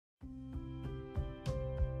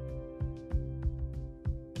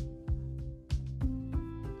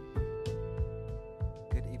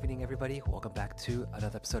morning, everybody. Welcome back to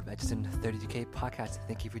another episode of Edgerton 32K podcast.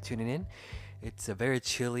 Thank you for tuning in. It's a very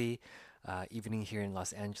chilly evening here in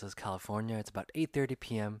Los Angeles, California. It's about 8:30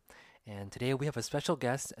 p.m. And today we have a special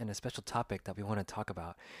guest and a special topic that we want to talk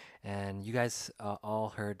about. And you guys all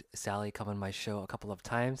heard Sally come on my show a couple of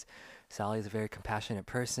times. Sally is a very compassionate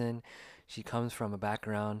person. She comes from a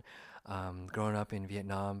background growing up in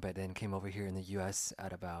Vietnam, but then came over here in the U.S.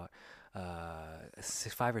 at about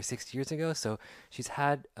 5 or 6 years ago. So she's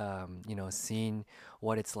had, seen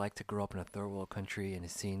what it's like to grow up in a third world country and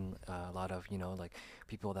has seen a lot of, like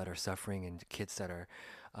people that are suffering and kids that are,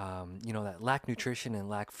 that lack nutrition and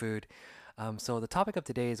lack food. So the topic of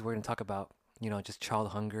today is we're going to talk about, just child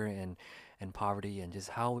hunger and poverty and just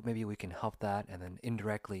how maybe we can help that. And then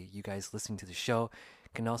indirectly, you guys listening to the show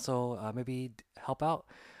can also maybe help out.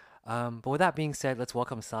 But with that being said, let's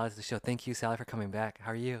welcome Sally to the show. Thank you, Sally, for coming back.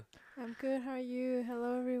 How are you? I'm good. How are you?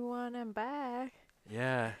 Hello, everyone. I'm back.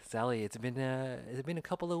 Yeah, Sally, it's been a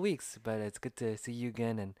couple of weeks, but it's good to see you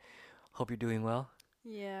again and hope you're doing well.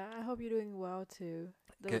 Yeah, I hope you're doing well too.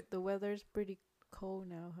 The Good. the weather's pretty cold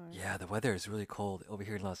now, huh? Yeah, the weather is really cold over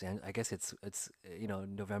here in Los Angeles. I guess it's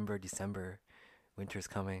November, December, winter's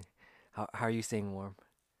coming. How are you staying warm?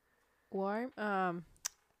 Warm.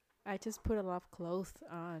 I just put a lot of clothes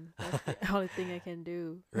on. That's the only thing I can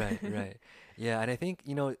do. Right, right. Yeah, and I think,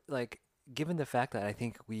 like given the fact that I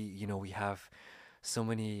think we have so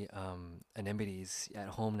many amenities at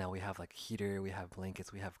home now. We have like heater, we have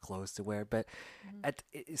blankets, we have clothes to wear. But Mhm. at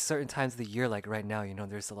certain times of the year, like right now,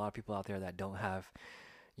 there's a lot of people out there that don't have,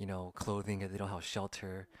 clothing, they don't have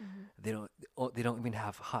shelter, Mhm. they don't even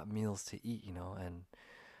have hot meals to eat. And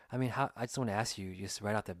I mean, how I just want to ask you, just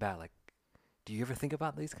right out the bat, like, do you ever think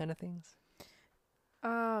about these kind of things?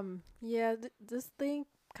 Yeah, this thing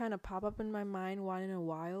kind of pop up in my mind one in a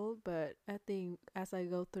while, but I think as I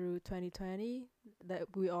go through 2020,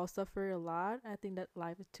 that we all suffer a lot. I think that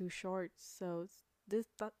life is too short. So this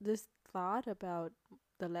thought about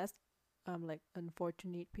the less like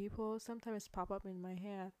unfortunate people sometimes pop up in my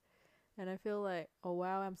head, and I feel like, oh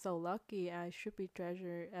wow, I'm so lucky. I should be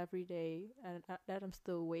treasured every day, and that I'm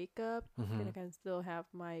still wake up and I Mm-hmm. can still have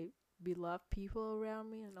my beloved people around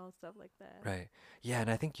me and all stuff like that. Right. Yeah, and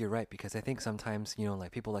I think you're right because I think sometimes,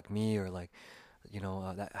 like people like me or like,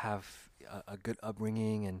 that have a good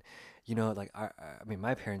upbringing and, like I mean,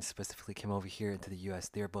 my parents specifically came over here into the U.S.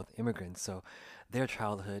 They're both immigrants, so their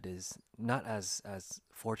childhood is not as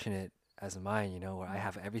fortunate as mine, where I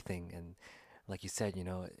have everything. And like you said,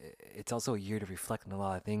 it's also a year to reflect on a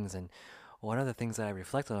lot of things. And one of the things that I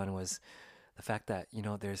reflected on was the fact that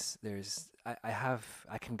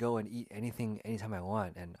I can go and eat anything anytime I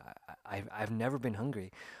want, and I've never been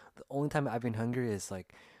hungry. The only time I've been hungry is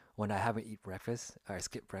like when I haven't eat breakfast or I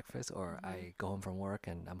skip breakfast or Mm-hmm. I go home from work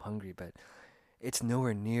and I'm hungry, but it's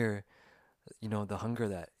nowhere near the hunger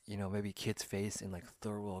that maybe kids face in like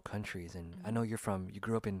third world countries. And I know you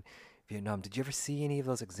grew up in Vietnam. Did you ever see any of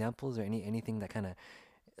those examples or anything that kind of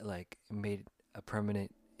like made a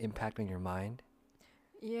permanent impact on your mind?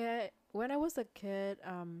 Yeah, when I was a kid,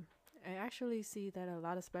 I actually see that a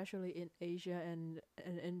lot, especially in Asia and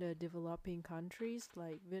in the developing countries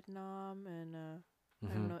like Vietnam and I don't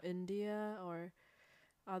Mm-hmm. know, India or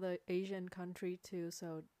other Asian country too.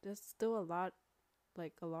 So there's still a lot,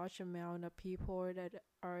 like a large amount of people that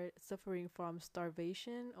are suffering from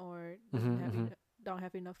starvation or Mm-hmm. Mm-hmm. don't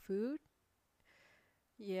have enough food.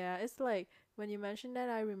 Yeah, it's like when you mentioned that,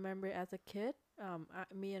 I remember as a kid,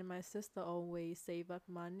 me and my sister always save up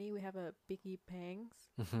money. We have a piggy banks,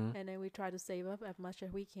 Mm-hmm. and then we try to save up as much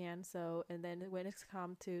as we can. So, and then when it's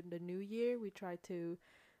come to the new year, we try to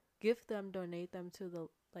give them, donate them to the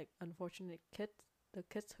like unfortunate kids, the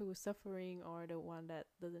kids who are suffering or the one that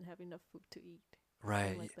doesn't have enough food to eat, something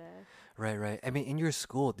Right, like that. right, right. I mean, in your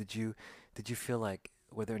school, did you feel like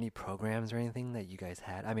were there any programs or anything that you guys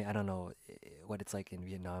had? I mean, I don't know what it's like in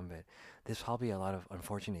Vietnam, but there's probably a lot of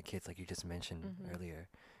unfortunate kids like you just mentioned Mm-hmm. earlier.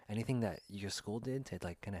 Anything that your school did to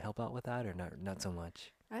like kind of help out with that or not so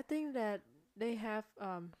much? I think that they have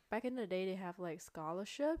back in the day they have like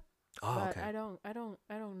scholarship, Oh, but okay. I don't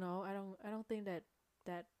know. I don't think that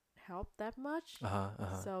that helped that much. Uh-huh,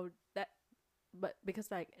 uh-huh. So that but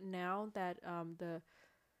because like now that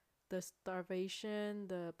the starvation,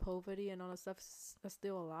 the poverty and all that stuff is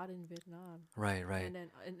still a lot in Vietnam Right, right. and then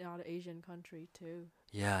in other Asian country too.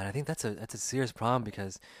 Yeah, and I think that's a serious problem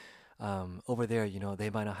because over there, they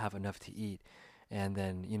might not have enough to eat. And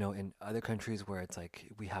then, in other countries where it's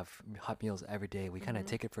like we have hot meals every day, we kind of Mhm.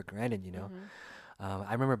 take it for granted. Mhm.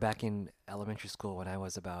 I remember back in elementary school when I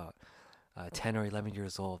was about 10 or 11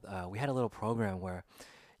 years old, we had a little program where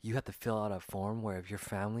you had to fill out a form where if your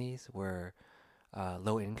families were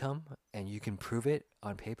low income and you can prove it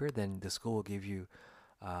on paper, then the school will give you,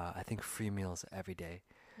 I think, free meals every day.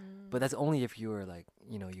 But Mm. that's only if you were like,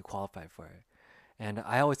 you qualified for it. And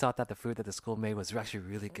I always thought that the food that the school made was actually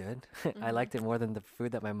really good. I Mhm. liked it more than the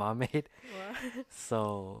food that my mom made. What?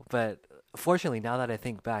 So, but fortunately, now that I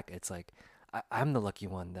think back, it's like I'm the lucky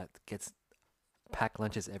one that gets packed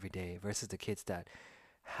lunches every day versus the kids that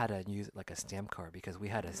had to use like a stamp card because we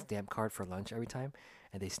had a Mhm. stamp card for lunch every time,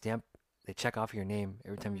 and they check off your name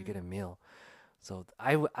every time you get a Mm. meal. So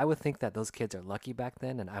I would think that those kids are lucky back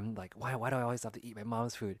then, and I'm like, why do I always have to eat my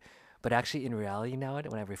mom's food? But actually, in reality now,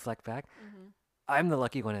 when I reflect back, Mhm. I'm the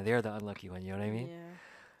lucky one and they're the unlucky one. You know what I mean? Yeah.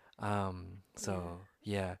 Yeah. So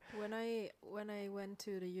yeah. When I went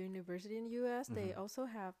to the university in US, they Hmm. also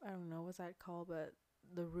have, I don't know what's that called, but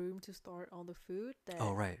the room to store all the food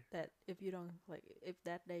Oh that right. if you don't like if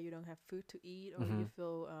that day you don't have food to eat or you Hmm.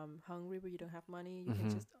 feel hungry but you don't have money, you can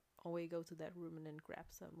Hmm. just always go to that room and then grab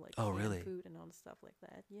some like Oh canned really? food and all the stuff like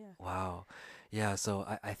that. Yeah. Wow. Yeah, so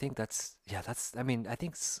I think I mean, I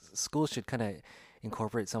think schools should kind of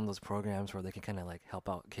incorporate some of those programs where they can kind of like help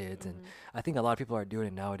out kids. And Mhm. I think a lot of people are doing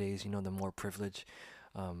it nowadays, the more privileged,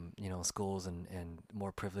 schools and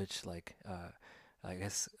more privileged, like, I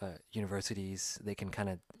guess, universities, they can kind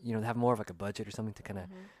of, have more of like a budget or something to kind of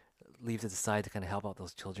Mhm. leave to the side to kind of help out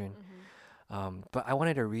those children. Mhm. But I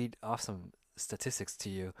wanted to read off some statistics to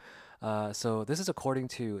you. So this is according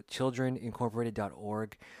to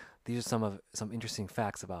childrenincorporated.org. These are some interesting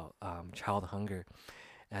facts about child hunger,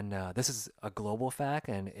 and this is a global fact,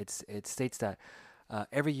 and it states that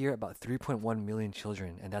every year about 3.1 million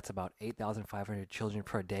children, and that's about 8,500 children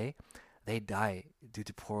per day, they die due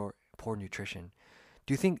to poor nutrition.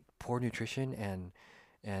 Do you think poor nutrition and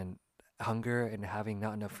hunger and having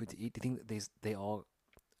not enough food to eat, do you think they all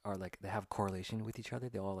are like they have correlation with each other?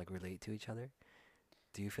 They all like relate to each other?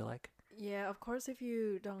 Do you feel like? Yeah, of course if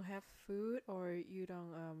you don't have food or you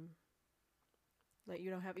don't like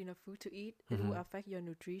you don't have enough food to eat, it will Mm-hmm. affect your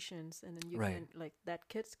nutritions, and then you Right. can like that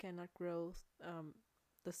kids cannot grow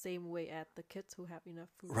the same way as the kids who have enough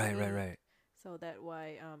food to Right, right, eat. right. So that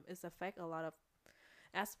why it's affect a lot of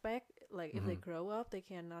aspect. Like if they Mm-hmm. grow up, they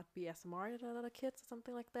cannot be as smart as other kids or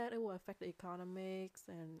something like that. It will affect the economics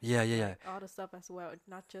and Yeah, yeah, yeah. like all the stuff as well.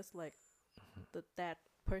 Not just like that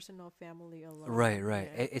personal family alone. Right, right.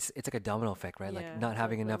 Yeah. It's like a domino effect, right? Like Yeah. not It's like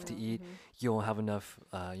having enough to domino. eat, Mhm. you won't have enough,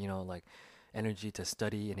 like energy to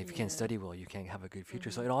study, and if you can't Yeah. study well, you can't have a good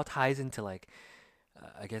future. So Mhm. it all ties into like,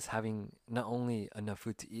 I guess having not only enough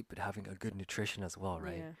food to eat, but having a good nutrition as well,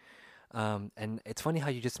 right? Yeah. And it's funny how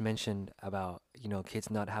you just mentioned about, kids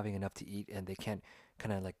not having enough to eat and they can't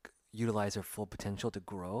kind of like utilize their full potential to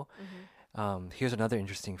grow. Mhm. Here's another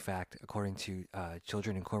interesting fact, according to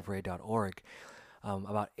childrenincorporated.org.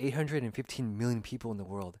 About 815 million people in the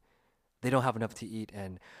world, they don't have enough to eat,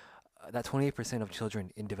 and that 28% of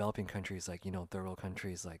children in developing countries, like third world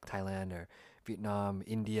countries like Thailand or Vietnam,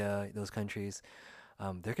 India, those countries,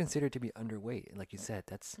 they're considered to be underweight. And like you said,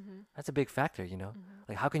 Mhm. that's a big factor. Mhm.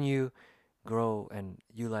 Like how can you grow and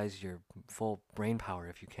utilize your full brain power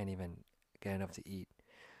if you can't even get enough to eat?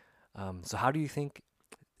 So how do you think,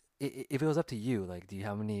 if it was up to you, like, do you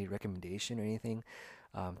have any recommendation or anything,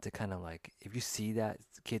 to kind of like, if you see that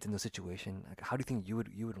kids in those situation, like, how do you think you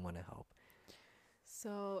would want to help?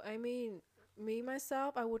 So I mean, me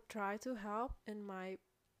myself, I would try to help in my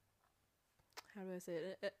how do I say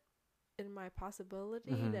it? In my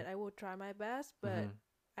possibility Mm-hmm. that I will try my best, but Mm-hmm.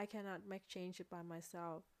 I cannot make change it by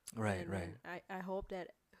myself. Right, And right. then I hope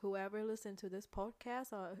that whoever listen to this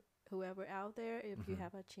podcast or whoever out there, if you Mm-hmm.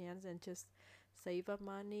 have a chance and just save up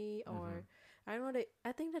money Mm-hmm. or I don't know,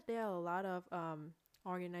 I think that there are a lot of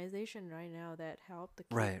organization right now that help the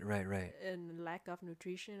kid Right, right, right. in lack of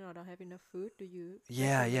nutrition or don't have enough food. Do you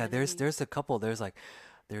Yeah, yeah. recommend There's any? there's a couple. There's like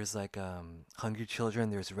Hungry Children.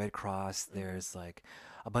 There's Red Cross. Mhm. There's like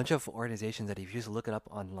a bunch of organizations that if you just look it up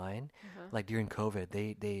online, Uh huh. like during COVID,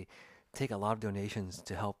 they take a lot of donations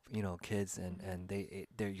to help kids, and Mhm.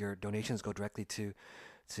 and your donations go directly to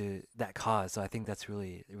that cause. So I think that's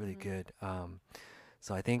really really Mhm. good.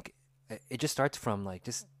 So I think it just starts from like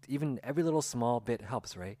just even every little small bit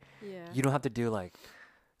helps, right? Yeah. You don't have to do like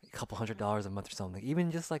a couple $100s a month or something.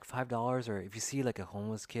 Even just like $5, or if you see like a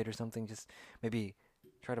homeless kid or something, just maybe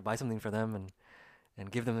try to buy something for them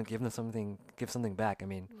and give them something, give something back. I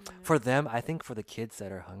mean, Yeah. for them, I think for the kids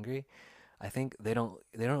that are hungry, I think they don't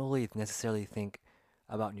really necessarily think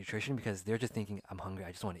about nutrition because they're just thinking, I'm hungry,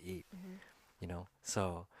 I just want to eat, Mhm.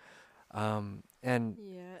 So and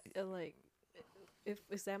Yeah, like if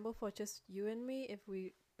example for just you and me, if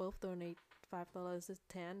we both donate $5 is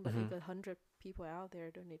 10, but Mm-hmm. if 100 people out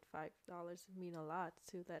there donate $5, mean a lot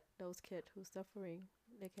to that those kids who's suffering.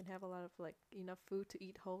 They can have a lot of like enough food to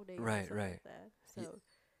eat whole days and Right, stuff right. like that. Y- So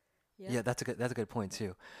yeah. yeah, that's a good point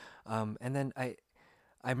too. And then I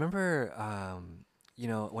remember,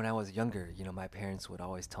 when I was younger, my parents would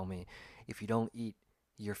always tell me, if you don't eat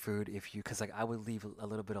your food, because like I would leave a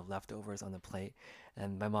little bit of leftovers on the plate,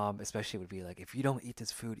 and my mom especially would be like, if you don't eat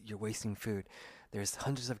this food, you're wasting food. There's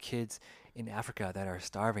hundreds of kids in Africa that are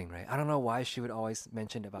starving, right? I don't know why she would always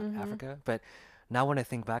mention about Mhm. Africa, but now when I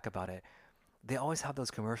think back about it, they always have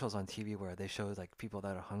those commercials on TV where they show like people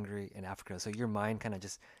that are hungry in Africa. So your mind kind of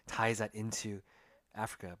just ties that into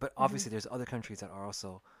Africa. But Mhm. obviously there's other countries that are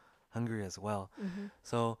also hungry as well. Mhm.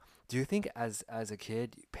 So do you think as a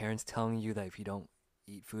kid, parents telling you that if you don't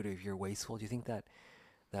eat food or if you're wasteful, do you think that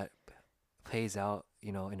that plays out,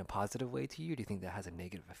 in a positive way to you? Do you think that has a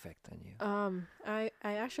negative effect on you? I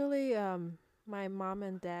actually my mom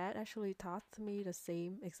and dad actually taught me the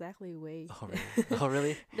same exactly way. Oh really? Oh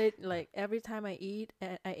really? They like every time I ate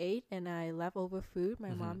and I left over food, my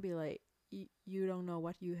Mm-hmm. mom be like, You don't know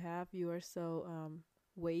what you have. You are so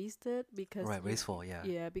wasted because Right, wasteful, yeah.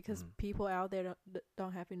 yeah, because Mm-hmm. people out there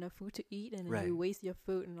don't have enough food to eat, and then Right. you waste your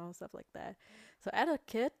food and all stuff like that. So as a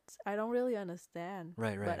kid, I don't really understand,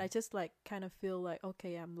 Right, but right. I just like kind of feel like,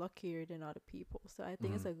 okay, I'm luckier than other people. So I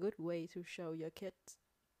think Mm-hmm. it's a good way to show your kids,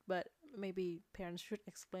 but maybe parents should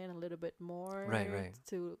explain a little bit Right, more right.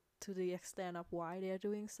 to the extent of why they're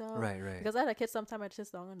doing so. Right, right. Because as a kid, sometimes I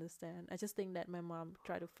just don't understand. I just think that my mom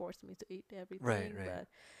tried to force me to eat Right, everything, right. but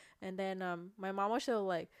and then my mom also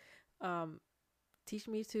like um teach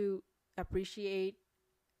me to appreciate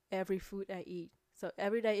every food I eat. So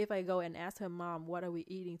every day, if I go and ask her mom, "What are we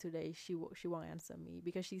eating today?" she won't answer me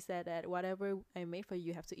because she said that whatever I made for you,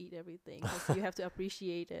 you have to eat everything because you have to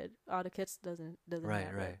appreciate it. All the kids doesn't Right,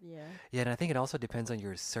 have it. right. Yeah. Yeah, and I think it also depends on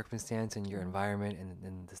your circumstance and your Mhm. environment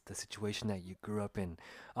and the situation that you grew up in.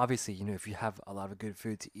 Obviously, if you have a lot of good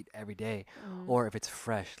food to eat every day, Mhm. or if it's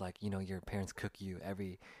fresh, like, your parents cook you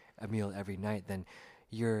a meal every night, then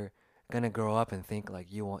you're gonna grow up and think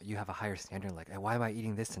like you have a higher standard, like, why am I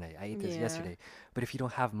eating this tonight? I ate this Yeah. yesterday. But if you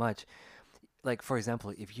don't have much, like for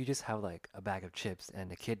example, if you just have like a bag of chips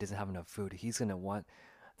and the kid doesn't have enough food, he's gonna want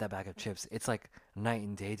that bag of chips. It's like night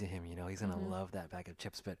and day to him, he's gonna Mhm. love that bag of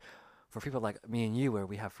chips. But for people like me and you, where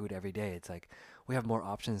we have food every day, it's like we have more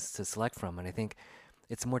options to select from, and I think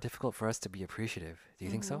it's more difficult for us to be appreciative. Do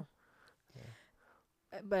you think Mhm. so? Yeah.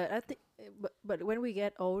 But I think, but when we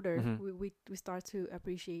get older, Mm-hmm. we start to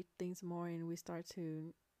appreciate things more, and we start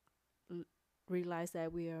to l- realize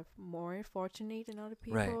that we are more fortunate than other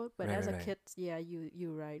Right, people. But right, as right, a right. kid, yeah,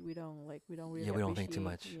 you're right. We don't Yeah, really we don't think too appreciate.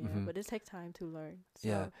 much. Yeah, Mm-hmm. but it takes time to learn.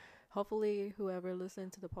 Yeah. So hopefully, whoever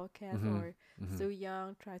listens to the podcast Mm-hmm. or Mm-hmm. still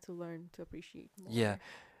young, try to learn to appreciate Yeah, more.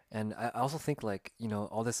 and I also think like,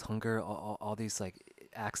 all this hunger, all these like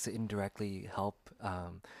acts to indirectly help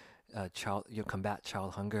child, combat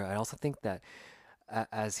child hunger. I also think that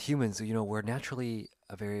as humans, we're naturally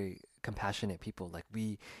a very compassionate people. Like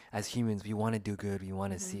as humans, we want to do good, we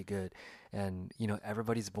want to Mhm. see good, and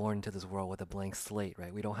everybody's born into this world with a blank slate,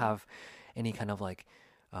 right? We don't Mhm. have any kind of like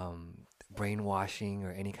brainwashing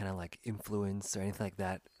or any kind of like influence or anything like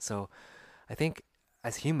that. So I think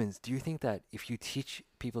as humans, do you think that if you teach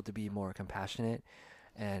people to be more compassionate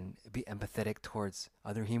and be empathetic towards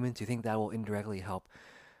other humans, do you think that will indirectly help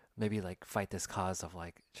maybe like fight this cause of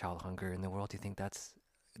like child hunger in the world? Do you think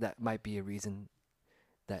that might be a reason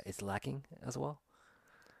that it's lacking as well?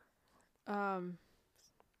 Um.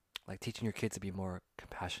 Like teaching your kids to be more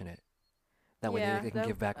compassionate. That way Yeah, they can that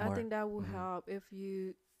give back I more. think that will Mm-hmm. help if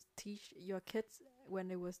you teach your kids when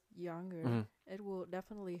they was younger. Mm-hmm. It will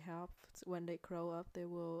definitely help when they grow up. They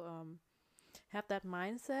will have that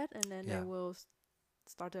mindset, and then they Yeah. will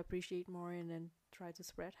start to appreciate more, and then try to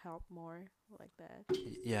spread help more like that.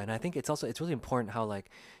 Yeah, and I think it's really important how like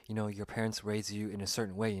your parents raise you in a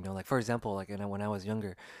certain way. Like for example, like when I was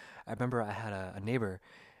younger, I remember I had a neighbor,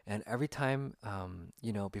 and every time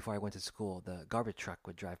before I went to school, the garbage truck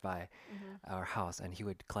would drive by Mhm. our house, and he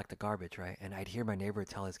would collect the garbage, right? And I'd hear my neighbor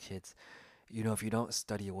tell his kids, if you don't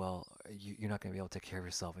study well, you're not gonna be able to take care of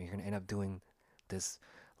yourself, and you're gonna end up doing this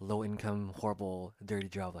low income, horrible, dirty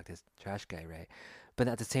job like this trash guy, right? But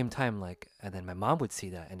at the same time, like, and then my mom would see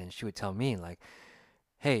that, and then she would tell me like,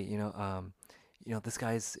 hey, this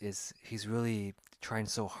guy's is he's really trying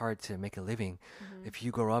so hard to make a living. Mhm. If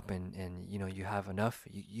you grow up and you have enough,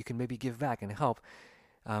 you can maybe give back and help.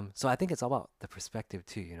 So I think it's all about the perspective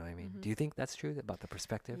too. You know what I mean? Do Mhm. you think that's true about the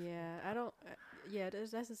perspective? Yeah, I don't. Yeah,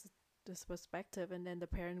 that's just this perspective, and then the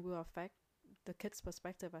parent will affect. the kids'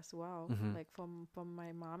 perspective as well. Mm-hmm. Like from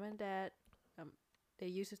my mom and dad, um, they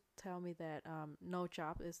used to tell me that no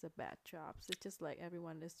job is a bad job. So it's just like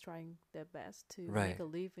everyone is trying their best to make Right. a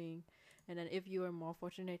living, and then if you are more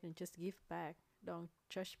fortunate and just give back, don't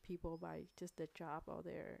judge people by just their job or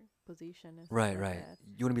their position and stuff Right, like right. that.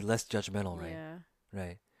 You want to be less judgmental, right? Yeah.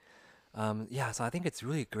 Right. Yeah, so I think it's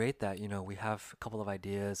really great that, we have a couple of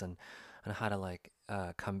ideas on how to like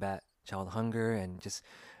combat child hunger and just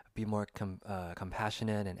be more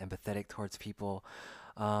compassionate and empathetic towards people.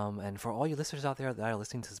 And for all you listeners out there that are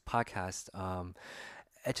listening to this podcast,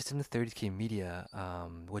 Edgerton 30K Media,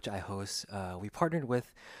 which I host, we partnered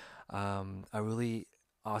with a really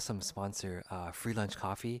awesome sponsor, Free Lunch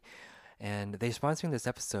Coffee, and they're sponsoring this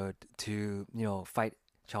episode to, fight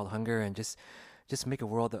child hunger and just make a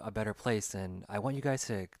world a better place. And I want you guys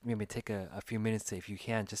to maybe take a few minutes, if you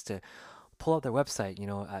can, just to pull up their website,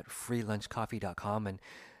 at freelunchcoffee.com and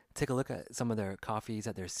take a look at some of their coffees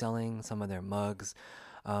that they're selling, some of their mugs.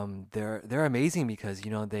 They're amazing because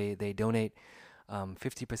they donate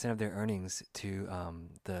 50% of their earnings to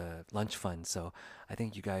the lunch fund. So I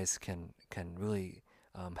think you guys can really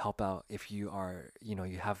help out if you are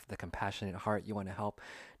you have the compassionate heart, you want to help.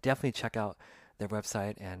 Definitely check out their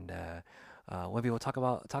website, and maybe we'll talk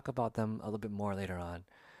about them a little bit more later on.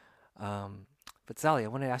 But Sally, I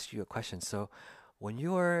want to ask you a question. So when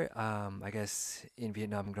you were, I guess, in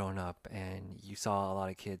Vietnam growing up, and you saw a lot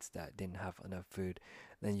of kids that didn't have enough food,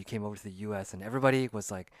 then you came over to the U.S. and everybody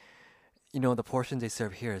was like, the portions they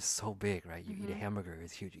serve here is so big, right? You eat a Mhm. hamburger,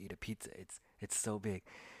 it's huge. You eat a pizza, it's so big.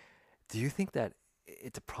 Do you think that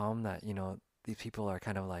it's a problem that, these people are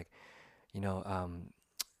kind of like, you know, um,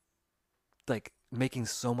 like making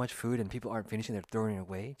so much food and people aren't finishing, they're throwing it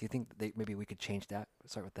away? Do you think maybe we could change that?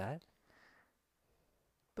 Start with that?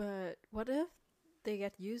 But what if they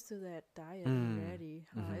get used to that diet Mm. already?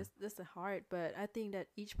 Mm-hmm. It's this hard, but I think that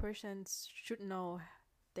each person should know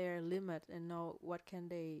their limit and know what can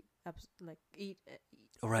they like eat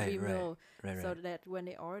Right, every right, meal, right, so right, that when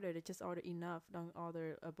they order, they just order enough. Don't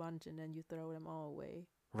order a bunch and then you throw them all away.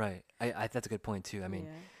 right. I that's a good point too. I mean,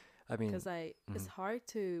 Yeah, I mean, because I it's mm-hmm, hard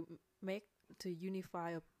to make to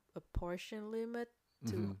unify a portion limit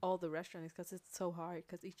to mm-hmm. all the restaurants because it's so hard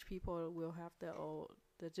because each people will have their all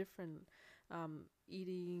the different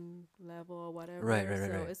eating level or Right, whatever, right,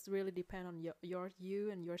 right, so right, it's really depend on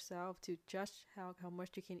you and yourself to judge how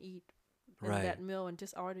much you can eat in right, that meal and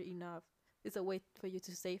just order enough. It's a way for you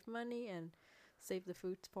to save money and save the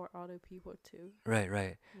food for other people too. right,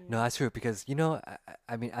 right. No, Yeah. that's true because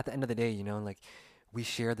I mean, at the end of the day, like we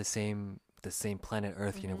share the same planet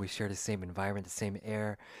Earth. Mhm. We share the same environment, the same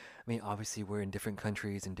air. I mean, obviously, we're in different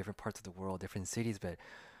countries in different parts of the world, different cities, but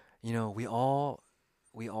we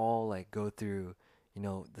all like go through,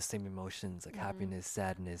 the same emotions like Mhm. happiness,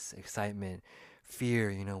 sadness, excitement, fear.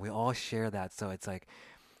 We all share that. So it's like,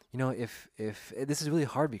 if this is really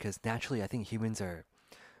hard because naturally, I think humans are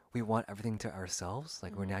we want everything to ourselves.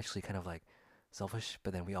 Like we're Mhm. naturally kind of like selfish,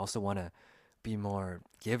 but then we also want to be more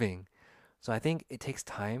giving. So I think it takes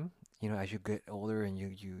time, as you get older and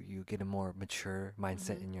you get a more mature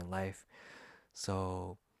mindset Mhm. in your life.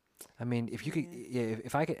 So I mean, if you could, Yeah. yeah,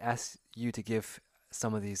 if I could ask you to give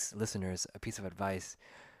some of these listeners a piece of advice,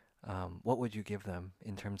 what would you give them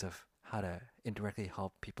in terms of how to indirectly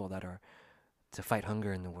help people that are to fight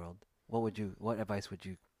hunger in the world? What advice would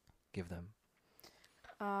you give them?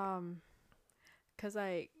 Um, cause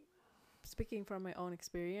I speaking from my own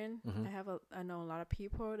experience, Mm-hmm. I know a lot of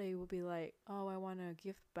people. They will be like, "Oh, I want to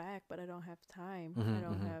give back, but I don't have time. Mm-hmm.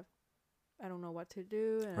 Mm-hmm. I don't know what to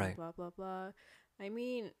do, and Right. blah blah blah." I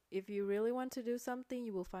mean, if you really want to do something,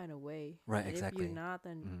 you will find a way, Right. and if you're Exactly. not,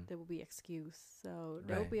 then Mm-hmm. there will be excuse. So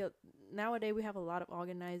there will Right. be a nowadays we have a lot of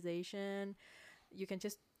organization. You can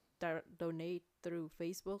just donate through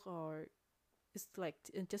Facebook, or it's like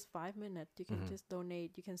in just 5 minutes you can Mm-hmm. just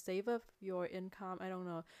donate, you can save up your income. I don't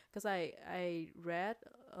know, because I read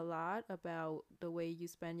a lot about the way you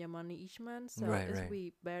spend your money each month, so Right. it's Right.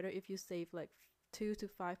 be better if you save like 2 to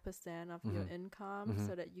 5% of your Mm-hmm. income Mm-hmm.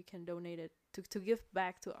 so that you can donate it to give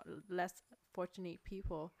back to less fortunate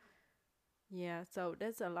people. Yeah, so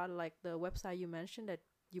there's a lot of like the website you mentioned that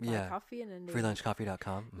you buy Yeah. coffee and then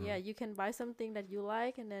Freelunchcoffee.com. Mm-hmm. yeah, you can buy something that you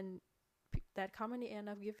like, and then that company end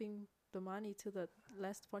up giving the money to the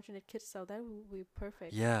less fortunate kids. So that would be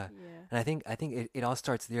perfect. Yeah. Yeah. And I think it all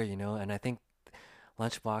starts there, and I think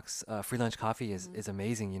Lunchbox, free lunch coffee is, Mhm. is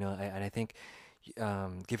amazing, and I think,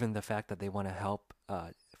 given the fact that they want to help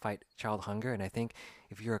fight child hunger, and I think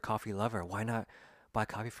if you're a coffee lover, why not buy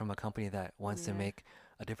coffee from a company that wants to Yeah. make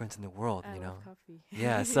a difference in the world, I you love know. coffee.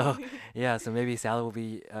 Yeah, so yeah, so maybe Sally will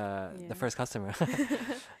be the Yeah. first customer.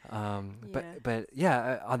 But Yeah.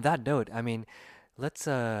 yeah, on that note, I mean, let's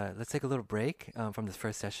take a little break from this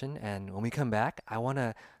first session, and when we come back, I want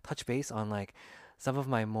to touch base on like some of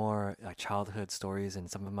my more childhood stories and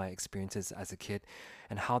some of my experiences as a kid,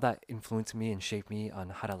 and how that influenced me and shaped me on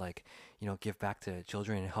how to like give back to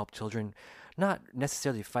children and help children, not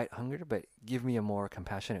necessarily fight hunger, but give me a more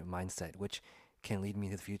compassionate mindset, which can lead me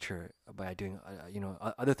to the future by doing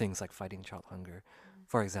other things like fighting child hunger,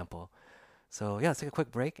 for example. So yeah, let's take a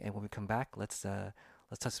quick break, and when we come back, let's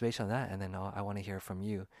touch base on that, and then I want to hear from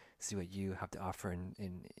you, see what you have to offer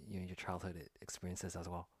in your childhood experiences as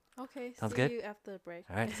well. Okay, Sounds see good? you after the break.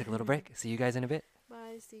 All right, let's take a little break. See you guys in a bit.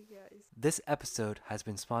 Bye, see you guys. This episode has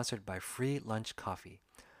been sponsored by Free Lunch Coffee.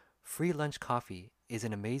 Free Lunch Coffee is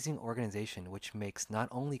an amazing organization which makes not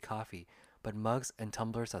only coffee, but mugs and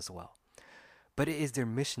tumblers as well. But it is their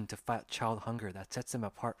mission to fight child hunger that sets them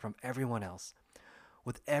apart from everyone else.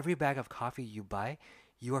 With every bag of coffee you buy,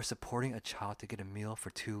 you are supporting a child to get a meal for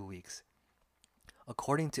 2 weeks.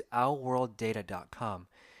 According to OurWorldData.com,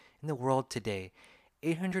 in the world today,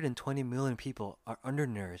 820 million people are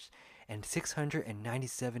undernourished and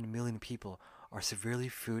 697 million people are severely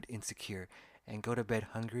food insecure and go to bed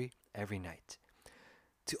hungry every night.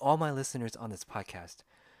 To all my listeners on this podcast,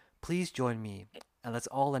 please join me and let's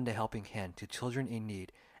all lend a helping hand to children in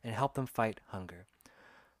need and help them fight hunger.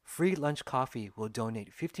 Free Lunch Coffee will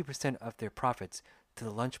donate 50% of their profits to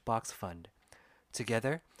the Lunchbox Fund.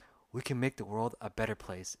 Together, we can make the world a better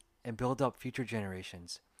place and build up future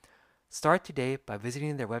generations. Start today by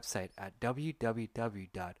visiting their website at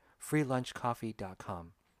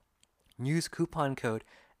www.freelunchcoffee.com. Use coupon code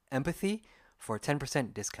EMPATHY for a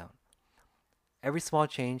 10% discount. Every small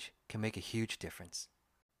change can make a huge difference.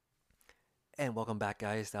 And welcome back,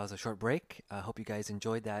 guys. That was a short break. I hope you guys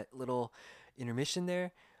enjoyed that little intermission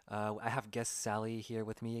there. I have guest Sally here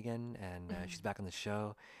with me again, and she's back on the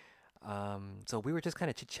show. So we were just kind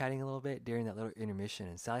of chit-chatting a little bit during that little intermission,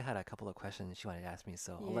 and Sally had a couple of questions she wanted to ask me,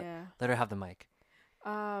 so I'll Yeah. let her have the mic.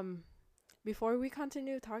 Um, Before we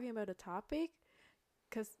continue talking about the topic,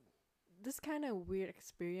 because this kind of weird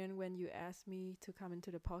experience when you asked me to come into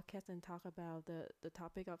the podcast and talk about the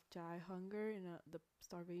topic of child hunger and the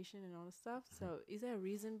starvation and all the stuff. Mhm. So, is there a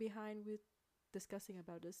reason behind with discussing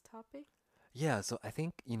about this topic? Yeah, so I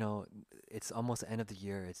think, it's almost the end of the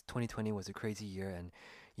year. It's 2020 was a crazy year, and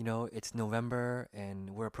it's November and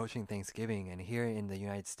we're approaching Thanksgiving, and here in the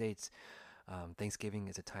United States, Thanksgiving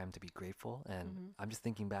is a time to be grateful. And Mm-hmm. I'm just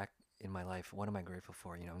thinking back in my life, what am I grateful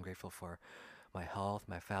for? I'm grateful for my health,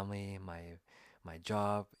 my family, my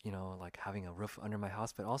job, like having a roof under my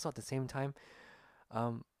house, but also at the same time,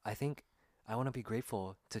 I think I want to be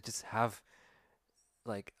grateful to just have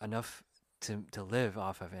like enough to live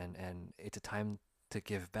off of, and it's a time to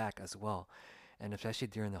give back as well. And especially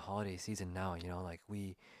during the holiday season now, like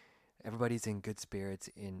we everybody's in good spirits,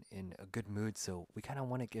 in a good mood, so we kind of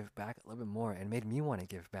want to give back a little bit more, and made me want to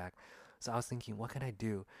give back. So I was thinking, what can I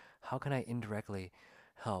do? How can I indirectly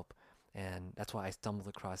help? And that's why I stumbled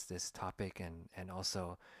across this topic, and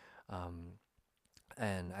also um,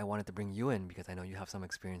 and I wanted to bring you in because I know you have some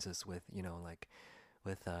experiences with like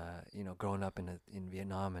with growing up in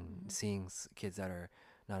Vietnam and Mm-hmm. seeing kids that are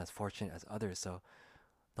not as fortunate as others. So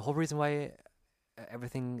the whole reason why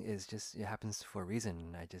everything is just it happens for a reason.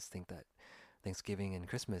 And I just think that Thanksgiving and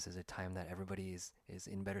Christmas is a time that everybody is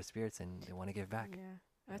in better spirits and they want to give back. Yeah,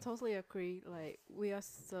 I Yeah. totally agree. Like we are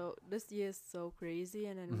so this year is so crazy,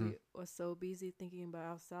 and then Hmm. we were so busy thinking about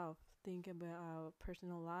ourselves, thinking about our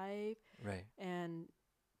personal life, Right. and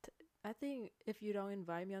I think if you don't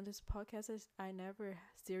invite me on this podcast, I never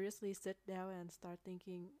seriously sit down and start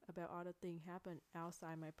thinking about other things happen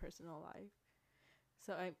outside my personal life.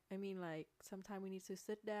 So I mean like sometimes we need to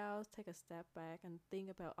sit down, take a step back, and think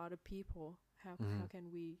about other people. How Hmm. can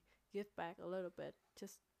we give back a little bit?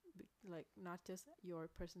 Just like not just your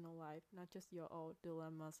personal life, not just your own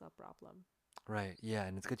dilemmas or problem. Right. Yeah,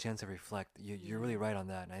 and it's a good chance to reflect. You're really Yeah. right on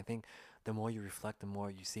that. And I think the more you reflect, the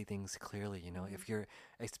more you see things clearly. Mhm. If you're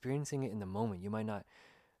experiencing it in the moment, you might not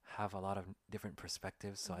have a lot of different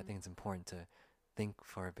perspectives. So I Mhm. think it's important to think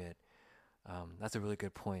for a bit. That's a really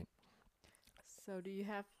good point. So do you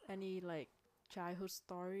have any like childhood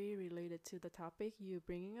story related to the topic you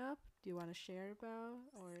bringing up? Do you want to share about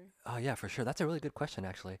or? Oh, yeah, for sure. That's a really good question,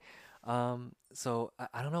 actually. So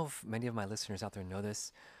I don't know if many of my listeners out there know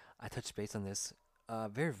this. I touched base on this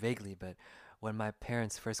very vaguely, but when my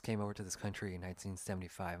parents first came over to this country in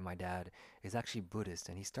 1975, my dad is actually Buddhist,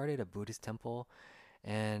 and he started a Buddhist temple.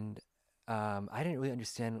 And I didn't really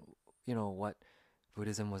understand, what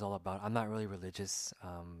Buddhism was all about. I'm not really religious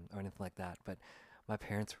or anything like that, but my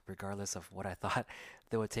parents, regardless of what I thought,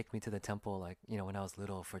 they would take me to the temple, like, when I was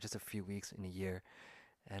little for just a few weeks in a year.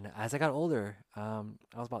 And as I got older, I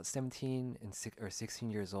was about 17 and 16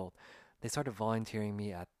 years old. They started volunteering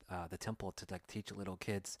me at the temple to like teach little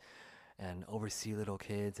kids and oversee little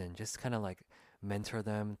kids and just kind of like mentor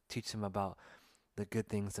them, teach them about the good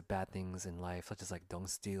things, the bad things in life, such as like don't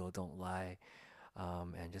steal, don't lie,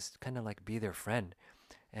 and just kind of like be their friend.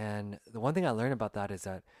 And the one thing I learned about that is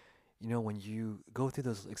that, when you go through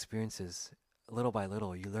those experiences little by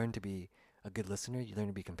little, you learn to be a good listener, you learn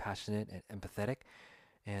to be compassionate and empathetic.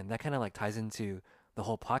 And that kind of like ties into the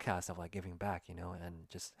whole podcast of like giving back, and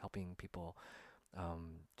just helping people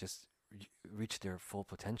just reach their full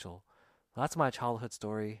potential. That's my childhood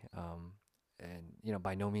story. And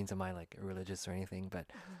by no means am I like religious or anything, but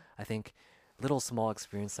Mhm. I think little small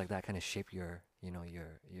experience like that kind of shape your,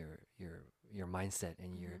 your mindset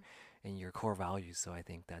Mhm. and your core values. So I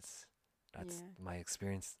think that's Yeah. my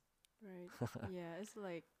experience. Right. Yeah. It's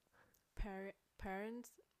like parents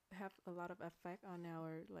have a lot of effect on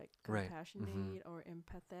our like Right. Mhm. compassionate or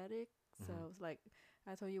empathetic. So Mhm. it's like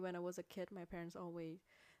I told you when I was a kid, my parents always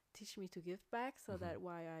teach me to give back. So Mhm. that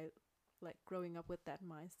why I like growing up with that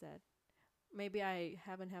mindset. Maybe I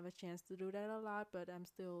haven't have a chance to do that a lot, but I'm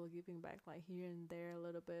still giving back like here and there a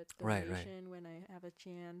little bit Right. Right. donation when I have a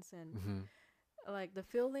chance and Mhm. like the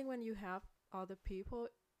feeling when you have other people.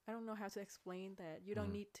 I don't know how to explain that. You don't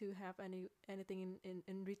Mhm. need to have anything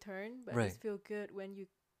in return, but it's Right. feel good when you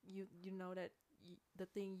know that the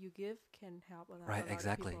thing you give can help Right. a lot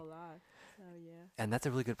of people Exactly. a lot. So yeah. And that's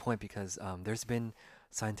a really good point because there's been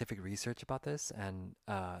scientific research about this, and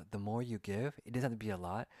the more you give, it doesn't have to be a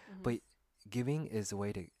lot, Mhm. but giving is a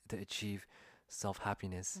way to achieve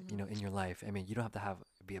self-happiness, Mhm. in your life. I mean, you don't have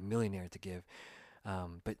to be a millionaire to give,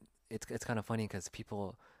 but it's kind of funny because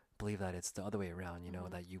people believe that it's the other way around,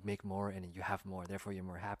 Mhm. that you make more and you have more, therefore you're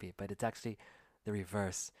more happy, but it's actually the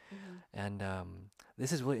reverse. Mhm. And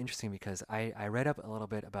this is really interesting because I read up a little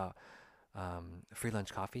bit about Free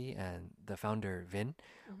Lunch Coffee and the founder Vin,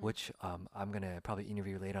 Mhm. which I'm gonna probably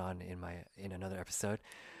interview later on in another episode.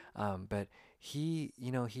 But he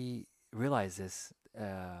realized this,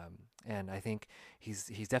 and I think he's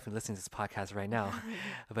definitely listening to this podcast right now.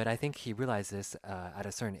 But I think he realized this at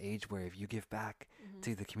a certain age where if you give back Mhm.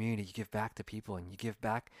 to the community, you give back to people, and you give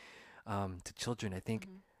back to children, I think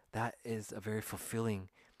Mhm. that is a very fulfilling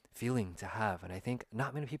feeling to have. And I think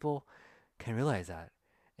not many people can realize that,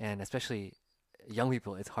 and especially young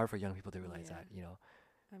people. It's hard for young people to realize Yeah. that.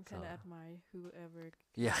 I'm So kind of admire whoever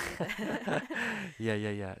yeah, can do that.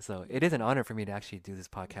 yeah. So it is an Yeah. honor for me to actually do this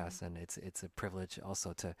Mhm. podcast, and it's a privilege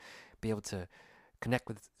also to be able to connect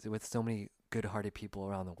with so many good-hearted people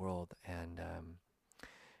around the world, and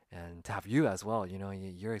to have you as well.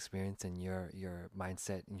 Your experience and your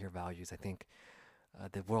mindset and your values. I think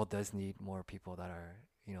the world does need more people that are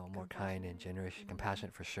more kind and Compassionate. generous, Mhm.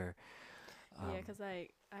 compassionate for sure. Yeah, Um, cause I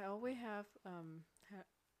always have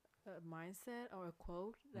a mindset or a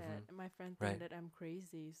quote that mhm. my friend think Right, that I'm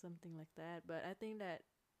crazy, something like that. But I think that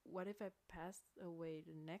what if I pass away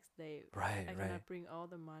the next day? right, I right. cannot bring all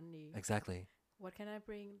the money. Exactly. What can I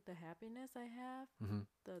bring? The happiness I have, Mm-hmm.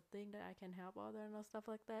 the thing that I can help other and all stuff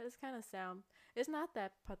like that. It's kind of sound. It's not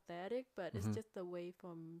that pathetic, but it's Mm-hmm. just a way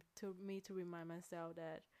for me to remind myself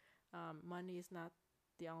that money is not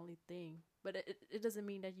the only thing. But it doesn't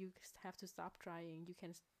mean that you have to stop trying. You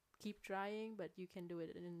can keep trying, but you can do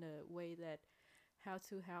it in a way that how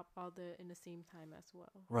to help other in the same time as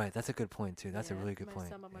well. Right. That's a good point too. That's a Yeah, really good my point.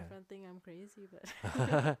 some of my friends think I'm crazy, but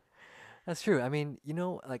Yeah. That's true. I mean,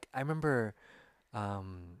 like I remember,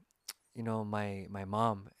 um, my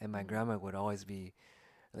mom and my mhm, grandma would always be.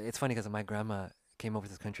 It's funny because my grandma came over to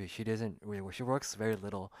this country. She doesn't really work. She works very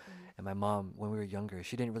little, mhm, and my mom, when we were younger,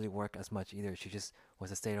 she didn't really work as much either. She just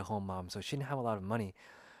was a stay-at-home mom, so she didn't have a lot of money.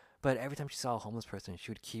 But every time she saw a homeless person,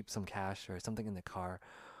 she would keep some cash or something in the car,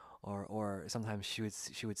 or sometimes she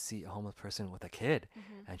would see a homeless person with a kid,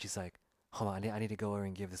 mhm, and she's like, "Hold on, I need to go over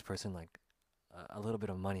and give this person like a little bit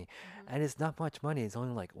of money," mhm, and it's not much money. It's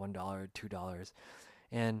only like $1, $2,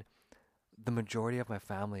 and the majority of my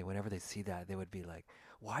family, whenever they see that, they would be like,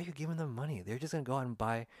 "Why are you giving them money? They're just gonna go out and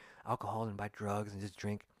buy alcohol and buy drugs and just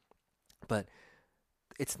drink." But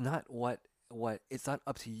it's not what it's not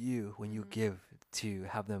up to you when you mhm, give to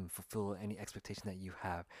have them fulfill any expectation that you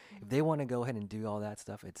have. If mhm, they want to go ahead and do all that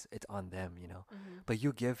stuff, it's on them. mhm, But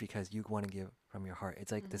you give because you want to give from your heart.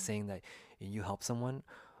 It's like the mhm, saying that you help someone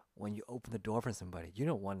when you open the door for somebody. You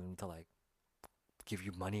don't want them to like give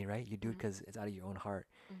you money, right? You do it mhm, because it's out of your own heart,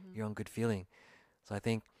 mhm, your own good feeling. So I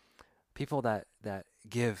think people that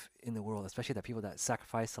give in the world, especially the people that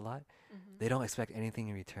sacrifice a lot, Mhm. they don't expect anything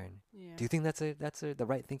in return. Yeah. Do you think that's the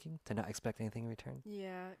right thinking to not expect anything in return?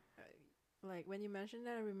 Yeah. Like when you mentioned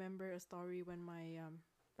that, I remember a story when my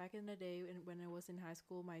back in the day when I was in high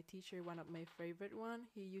school, my teacher, one of my favorite one,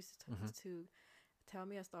 he used Mhm. to tell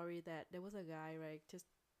me a story that there was a guy, right, just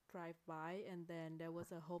drive by, and then there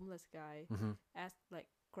was a homeless guy, Mhm. asked, like,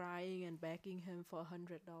 crying and begging him for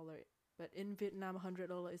 $100. But in Vietnam,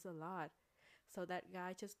 $100 is a lot. So that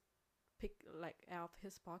guy just picked, like, out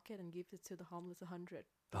his pocket and give it to the homeless $100.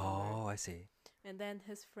 Oh, I see. And then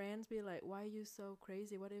his friends be like, "Why are you so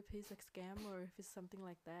crazy? What if he's a scammer or if it's something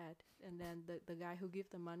like that?" And then the guy who give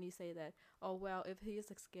the money say that, "Oh well, if he is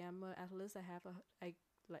a scammer, at least I have a I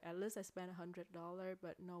like at least I spent $100,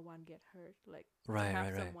 but no one get hurt. Like to Right, help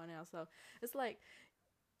right, right. someone else." So it's like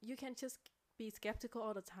you can just be skeptical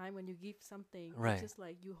all the time when you give something. It's Right. just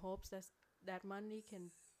like you hope that that money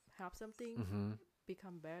can help something Mhm.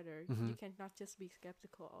 become better. You Mhm. cannot just be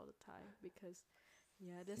skeptical all the time because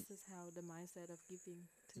yeah, this is how the mindset of giving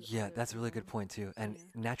to Yeah, other that's a really people. good point too. And Yeah.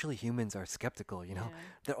 naturally, humans are skeptical. Yeah.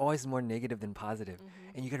 They're always more negative than positive,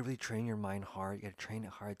 Mhm. and you got to really train your mind hard. You got to train it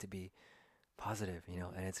hard to be positive.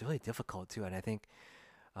 Mhm. And it's really difficult too. And I think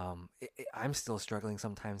I'm still struggling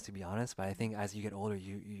sometimes, to be honest. But I Mhm. think as you get older,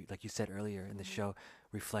 you like you said earlier in the Mhm. show,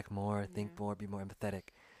 reflect more, think Yeah. more, be more empathetic.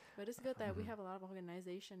 But it's good that we Hmm. have a lot of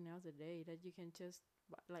organization nowadays that you can just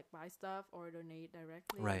like buy stuff or donate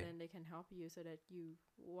directly, and Right, then they can help you so that you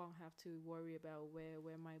won't have to worry about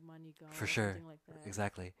where my money go for or sure, something like that.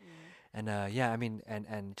 exactly. Yeah. And yeah, I mean,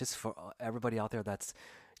 and just for everybody out there that's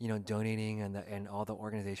donating, and all the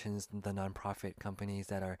organizations, the nonprofit companies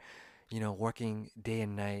that are working day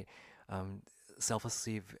and night, um,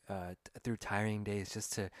 selflessly through tiring days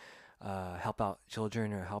just to help out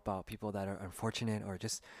children or help out people that are unfortunate or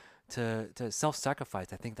just to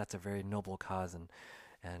self-sacrifice. I think that's a very noble cause, and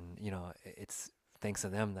it's thanks to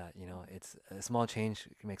them that Mhm. it's a small change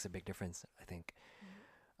makes a big difference, I think.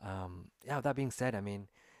 Mhm. Yeah, with that being said, I mean,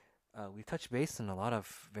 we've touched base on a lot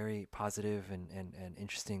of very positive and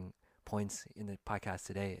interesting points in the podcast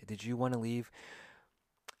today. Did you want to leave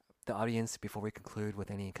the audience before we conclude with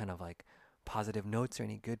any kind of like positive notes or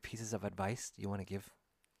any good pieces of advice you want to give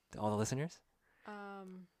to all the listeners?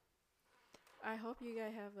 Um, I hope you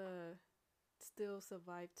guys have a still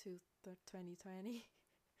survive to 2020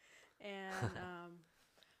 and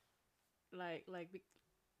like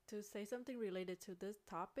to say something related to this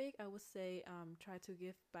topic, I would say try to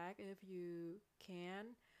give back if you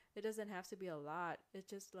can. It doesn't have to be a lot. It's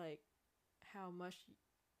just like how much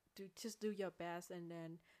do just do your best, and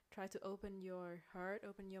then try to open your heart,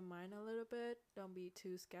 open your mind a little bit. Don't be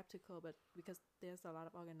too skeptical, but because there's a lot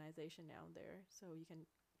of organization out there, so you can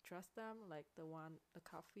trust them, like the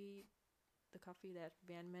coffee that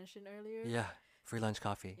Van mentioned earlier. Yeah, free lunch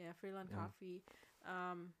coffee. Yeah, Freeland Mm, Coffee.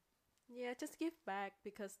 Um, yeah, just give back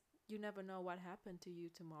because you never know what happened to you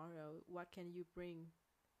tomorrow. What can you bring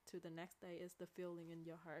to the next day is the feeling in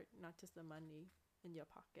your heart, not just the money in your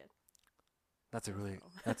pocket. that's a That's really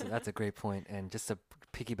all. that's a great point. And just to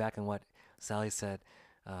piggyback on what Sally said,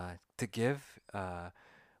 to give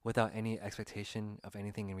without any expectation of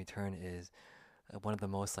anything in return is one of the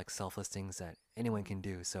most like selfless things that anyone Mhm. can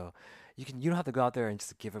do. So you don't have to go out there and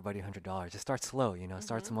just give everybody $100. Just start slow,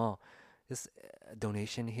 start Mhm. small. Just a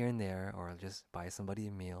donation here and there, or just buy somebody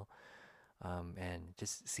a meal, and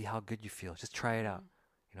just see how good you feel. Just try it out.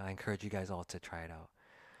 Mhm. I encourage you guys all to try it out.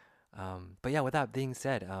 But yeah, with that being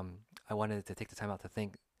said, I wanted to take the time out to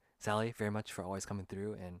thank Sally very much for always coming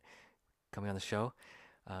through and coming on the show.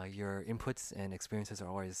 Your inputs and experiences are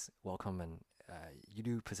always welcome, and you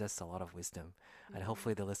do possess a lot of wisdom. And Mhm.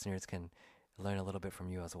 hopefully, the listeners can learn a little bit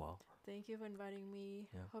from you as well. Thank you for inviting me.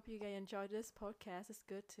 Yeah. Hope you guys enjoyed this podcast. It's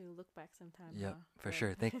good to look back sometime, Yep, huh? for But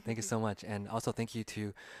sure. Thank you so much, and also thank you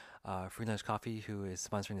to Free Lunch Coffee who is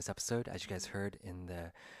sponsoring this episode. As you guys mhm. heard in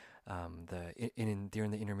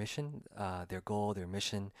during the intermission, their goal, their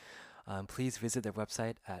mission. Please visit their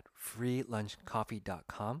website at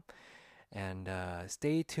freelunchcoffee.com. And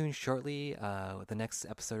stay tuned shortly. With the next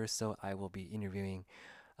episode or so, I will be interviewing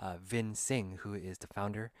Vin Singh, who is the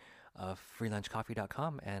founder of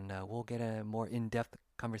freelunchcoffee.com, and we'll get a more in-depth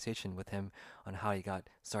conversation with him on how he got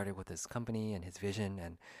started with his company and his vision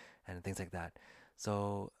and things like that.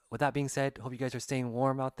 So, with that being said, hope you guys are staying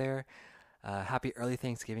warm out there. Happy early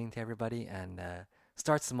Thanksgiving to everybody, and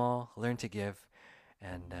start small, learn to give,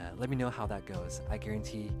 and let me know how that goes. I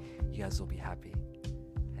guarantee you guys will be happy.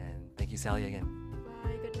 And thank you, Sally, again.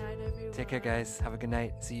 Bye. Good night, Take care, everyone. guys. Have a good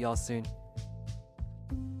night. See you all soon.